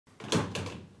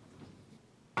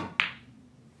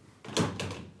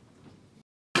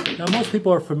Now most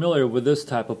people are familiar with this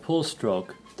type of pull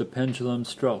stroke, the pendulum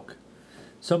stroke.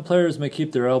 Some players may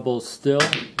keep their elbows still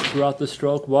throughout the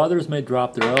stroke, while others may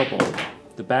drop their elbow.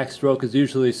 The backstroke is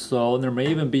usually slow, and there may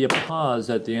even be a pause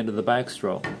at the end of the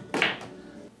backstroke.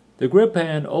 The grip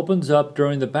hand opens up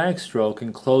during the backstroke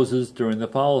and closes during the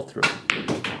follow-through.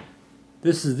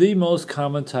 This is the most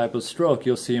common type of stroke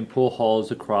you'll see in pool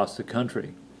halls across the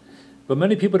country. But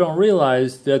many people don't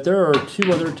realize that there are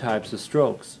two other types of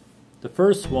strokes. The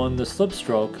first one, the slip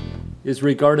stroke, is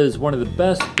regarded as one of the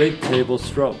best big table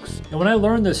strokes. And when I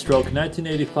learned this stroke in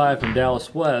 1985 from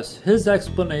Dallas West, his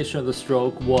explanation of the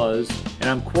stroke was, and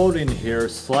I'm quoting here,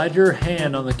 slide your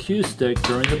hand on the cue stick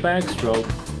during the backstroke,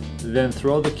 then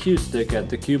throw the cue stick at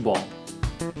the cue ball.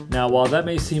 Now while that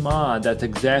may seem odd, that's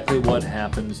exactly what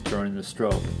happens during the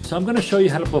stroke. So I'm going to show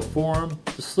you how to perform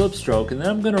the slip stroke, and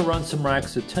then I'm going to run some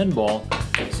racks of 10 ball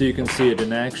so you can see it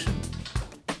in action.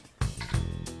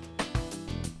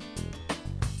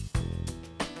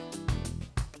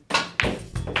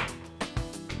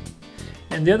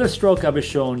 And the other stroke I'll be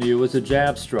showing you is a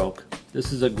jab stroke.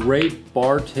 This is a great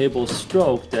bar table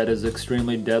stroke that is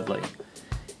extremely deadly.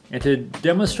 And to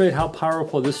demonstrate how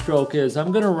powerful this stroke is,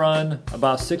 I'm going to run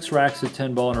about 6 racks of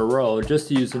 10 ball in a row just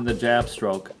using the jab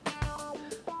stroke.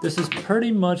 This is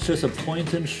pretty much just a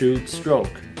point and shoot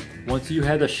stroke. Once you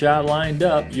have the shot lined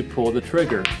up, you pull the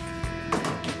trigger.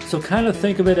 So kind of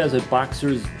think of it as a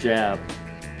boxer's jab.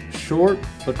 Short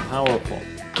but powerful.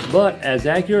 But as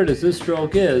accurate as this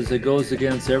stroke is, it goes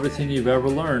against everything you've ever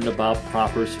learned about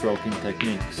proper stroking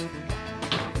techniques.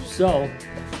 So,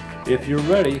 if you're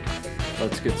ready,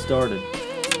 let's get started.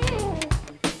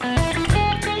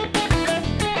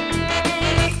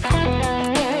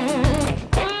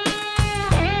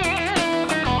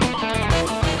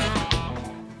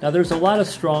 Now there's a lot of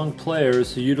strong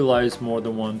players who utilize more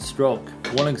than one stroke.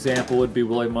 One example would be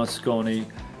Willie Mosconi,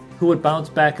 who would bounce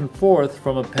back and forth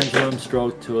from a pendulum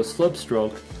stroke to a slip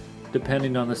stroke,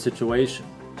 depending on the situation.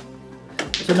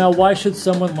 So now why should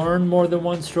someone learn more than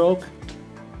one stroke?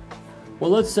 Well,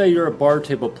 let's say you're a bar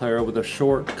table player with a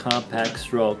short, compact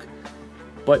stroke,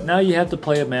 but now you have to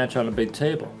play a match on a big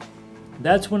table.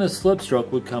 That's when a slip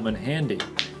stroke would come in handy.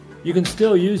 You can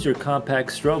still use your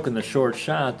compact stroke in the short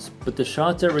shots, but the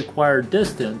shots that require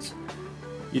distance,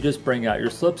 you just bring out your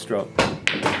slip stroke.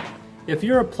 If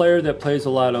you're a player that plays a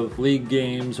lot of league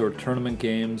games or tournament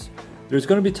games, there's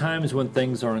going to be times when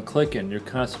things aren't clicking. Your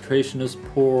concentration is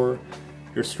poor,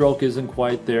 your stroke isn't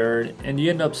quite there, and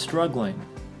you end up struggling.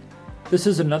 This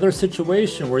is another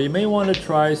situation where you may want to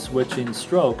try switching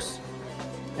strokes,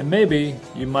 and maybe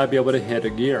you might be able to hit a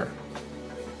gear.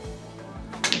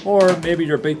 Or maybe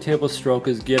your big table stroke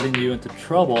is getting you into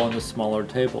trouble on the smaller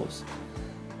tables.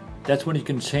 That's when you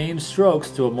can change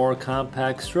strokes to a more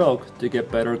compact stroke to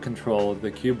get better control of the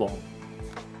cue ball.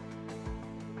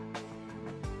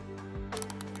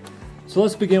 So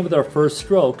let's begin with our first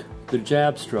stroke, the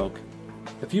jab stroke.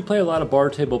 If you play a lot of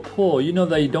bar table pool, you know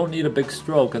that you don't need a big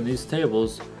stroke on these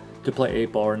tables to play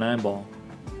 8 ball or 9 ball.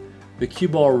 The cue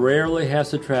ball rarely has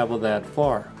to travel that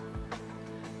far.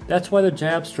 That's why the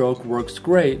jab stroke works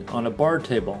great on a bar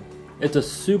table. It's a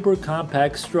super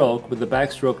compact stroke with the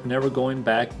backstroke never going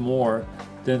back more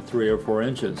than 3 or 4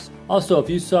 inches. Also, if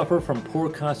you suffer from poor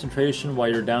concentration while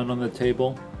you're down on the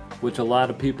table, which a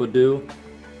lot of people do,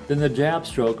 then the jab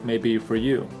stroke may be for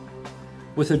you.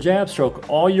 With a jab stroke,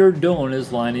 all you're doing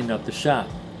is lining up the shot,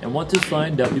 and once it's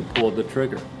lined up, you pull the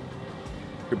trigger.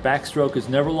 Your backstroke is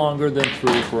never longer than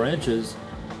 3 or 4 inches,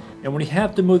 and when you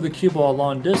have to move the cue ball a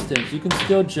long distance, you can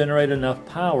still generate enough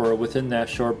power within that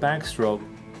short backstroke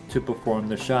to perform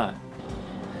the shot.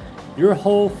 Your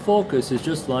whole focus is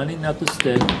just lining up the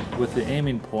stick with the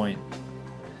aiming point.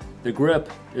 The grip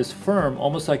is firm,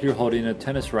 almost like you're holding a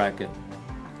tennis racket.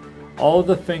 All of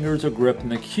the fingers are gripping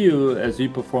the cue as you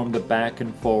perform the back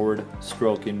and forward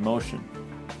stroking motion.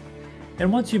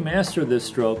 And once you master this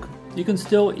stroke, you can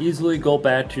still easily go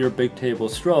back to your big table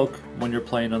stroke when you're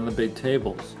playing on the big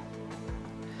tables.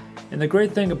 And the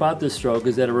great thing about this stroke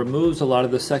is that it removes a lot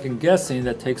of the second guessing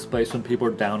that takes place when people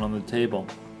are down on the table.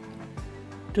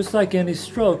 Just like any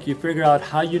stroke, you figure out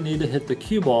how you need to hit the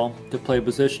cue ball to play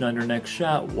position on your next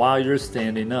shot while you're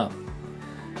standing up.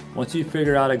 Once you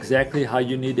figure out exactly how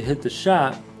you need to hit the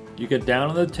shot, you get down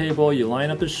on the table, you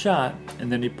line up the shot, and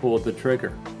then you pull the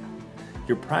trigger.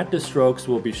 Your practice strokes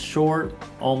will be short,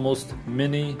 almost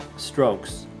mini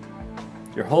strokes.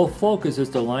 Your whole focus is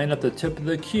to line up the tip of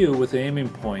the cue with the aiming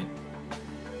point.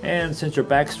 And since your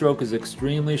backstroke is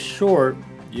extremely short,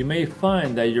 you may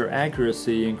find that your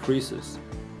accuracy increases.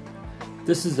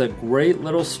 This is a great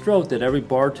little stroke that every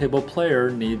bar table player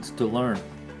needs to learn.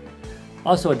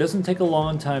 Also, it doesn't take a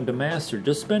long time to master.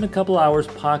 Just spend a couple hours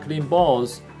pocketing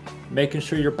balls, making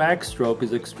sure your backstroke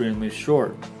is extremely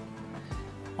short.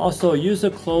 Also, use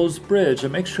a closed bridge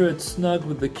and make sure it's snug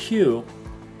with the cue,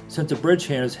 since the bridge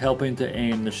hand is helping to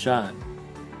aim the shot.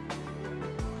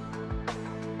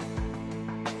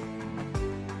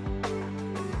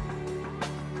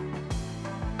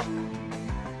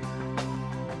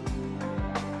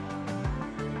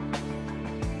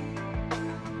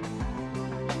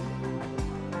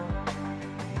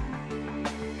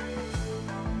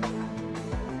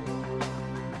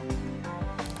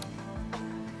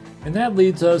 And that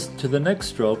leads us to the next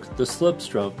stroke, the slip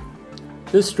stroke.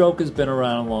 This stroke has been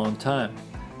around a long time.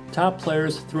 Top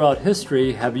players throughout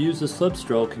history have used the slip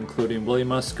stroke, including Willie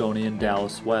Mosconi and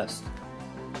Dallas West.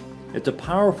 It's a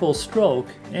powerful stroke,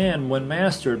 and when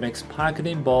mastered, makes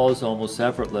pocketing balls almost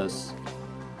effortless.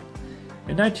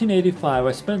 In 1985,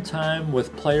 I spent time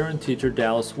with player and teacher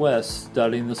Dallas West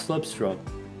studying the slip stroke.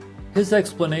 His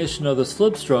explanation of the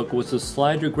slip stroke was to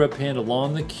slide your grip hand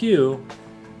along the cue,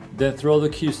 then throw the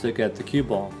cue stick at the cue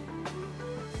ball.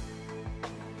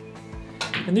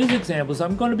 In these examples,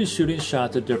 I'm going to be shooting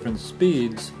shots at different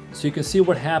speeds, so you can see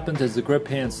what happens as the grip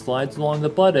hand slides along the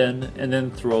butt end and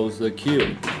then throws the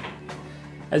cue.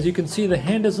 As you can see, the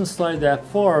hand doesn't slide that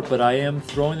far, but I am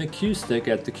throwing the cue stick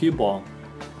at the cue ball.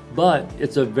 But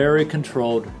it's a very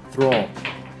controlled throw,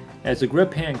 as the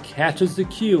grip hand catches the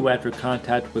cue after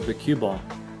contact with the cue ball.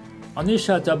 On these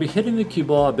shots, I'll be hitting the cue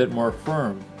ball a bit more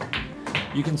firm.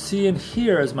 You can see and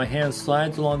hear as my hand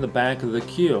slides along the back of the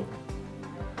cue.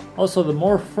 Also, the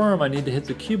more firm I need to hit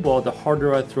the cue ball, the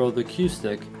harder I throw the cue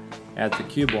stick at the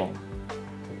cue ball.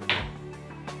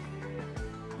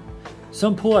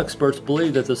 Some pool experts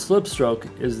believe that the slip stroke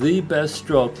is the best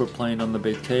stroke for playing on the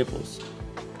big tables.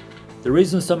 The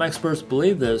reason some experts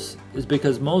believe this is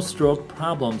because most stroke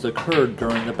problems occur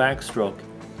during the backstroke.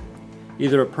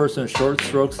 Either a person short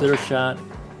strokes their shot,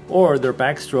 or their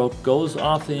backstroke goes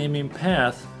off the aiming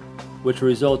path, which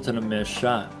results in a missed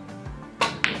shot.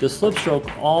 The slip stroke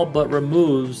all but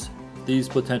removes these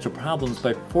potential problems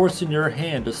by forcing your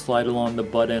hand to slide along the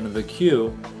butt end of the cue,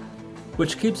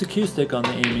 which keeps the cue stick on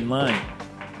the aiming line.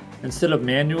 Instead of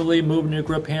manually moving your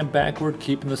grip hand backward,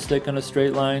 keeping the stick on a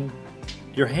straight line,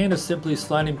 your hand is simply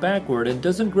sliding backward and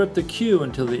doesn't grip the cue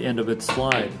until the end of its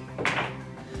slide.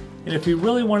 And if you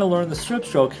really want to learn the slip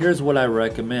stroke, here's what I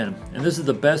recommend. And this is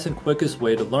the best and quickest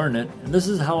way to learn it, and this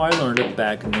is how I learned it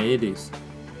back in the 80s.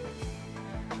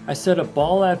 I set up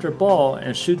ball after ball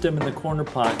and shoot them in the corner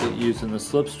pocket using the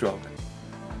slip stroke.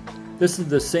 This is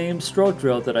the same stroke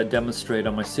drill that I demonstrate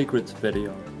on my secrets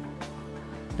video.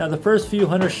 Now, the first few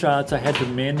hundred shots I had to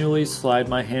manually slide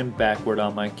my hand backward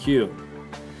on my cue,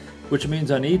 which means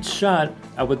on each shot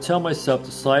I would tell myself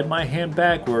to slide my hand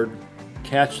backward,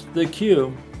 catch the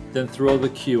cue, then throw the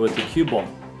cue at the cue ball.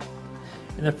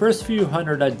 In the first few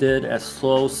hundred I did at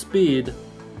slow speed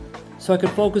so I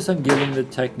could focus on getting the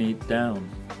technique down.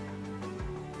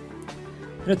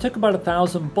 And it took about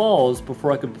 1,000 balls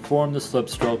before I could perform the slip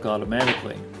stroke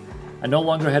automatically. I no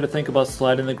longer had to think about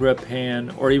sliding the grip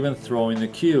hand or even throwing the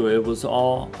cue. It was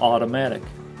all automatic.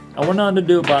 I went on to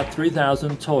do about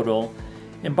 3,000 total,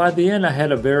 and by the end I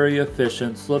had a very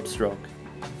efficient slip stroke.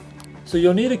 So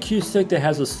you'll need a cue stick that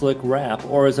has a slick wrap,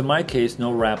 or as in my case,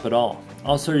 no wrap at all.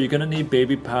 Also, you're going to need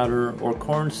baby powder or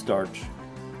cornstarch.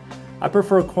 I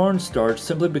prefer cornstarch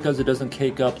simply because it doesn't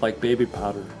cake up like baby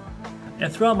powder.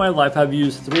 And throughout my life I've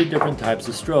used 3 different types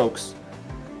of strokes,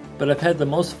 but I've had the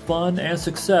most fun and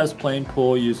success playing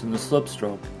pool using the slip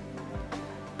stroke.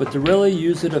 But to really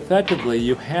use it effectively,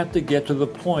 you have to get to the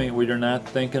point where you're not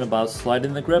thinking about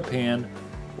sliding the grip hand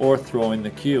or throwing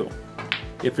the cue.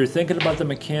 If you're thinking about the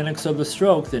mechanics of the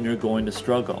stroke, then you're going to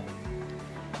struggle.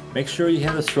 Make sure you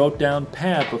have the stroke down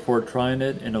pat before trying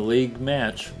it in a league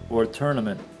match or a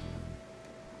tournament.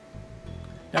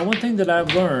 Now, one thing that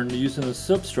I've learned using the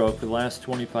slip stroke for the last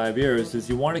 25 years is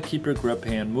you want to keep your grip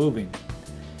hand moving,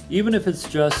 even if it's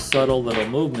just subtle little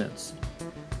movements.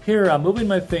 Here I'm moving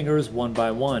my fingers one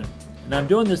by one, and I'm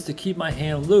doing this to keep my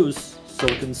hand loose so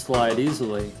it can slide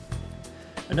easily.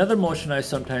 Another motion I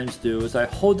sometimes do is I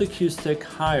hold the cue stick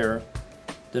higher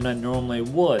than I normally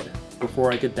would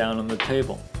before I get down on the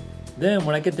table. Then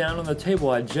when I get down on the table,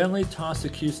 I gently toss the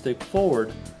cue stick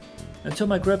forward until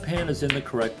my grip hand is in the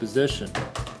correct position.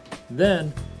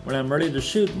 Then, when I'm ready to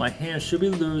shoot, my hand should be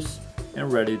loose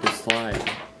and ready to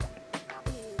slide.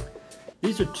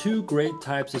 These are 2 great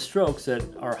types of strokes that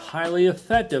are highly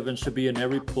effective and should be in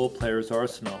every pool player's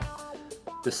arsenal.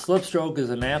 The slip stroke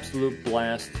is an absolute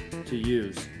blast to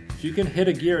use. If you can hit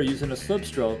a gear using a slip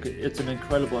stroke, it's an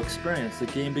incredible experience. The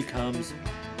game becomes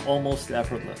almost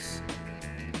effortless.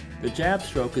 The jab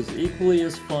stroke is equally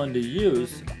as fun to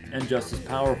use and just as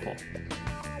powerful.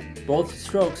 Both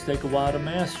strokes take a while to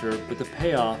master, but the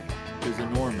payoff is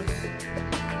enormous.